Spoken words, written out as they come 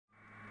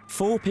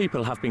4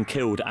 people have been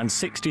killed and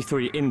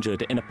 63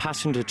 injured in a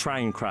passenger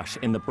train crash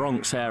in the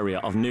Bronx area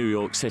of New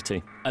York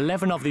City.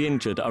 11 of the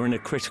injured are in a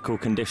critical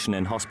condition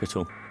in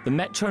hospital. The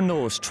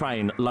Metro-North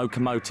train,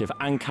 locomotive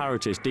and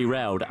carriages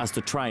derailed as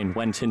the train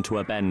went into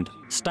a bend.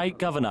 State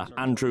Governor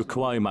Andrew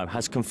Cuomo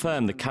has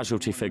confirmed the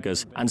casualty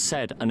figures and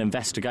said an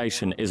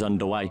investigation is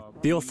underway.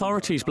 The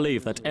authorities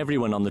believe that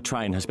everyone on the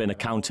train has been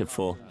accounted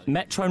for.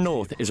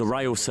 Metro-North is a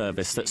rail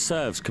service that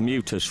serves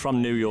commuters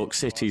from New York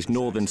City's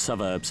northern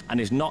suburbs and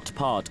is not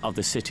part of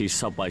the city's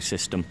subway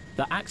system.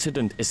 The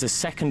accident is the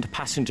second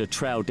passenger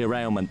train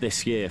derailment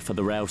this year for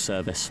the rail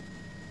service.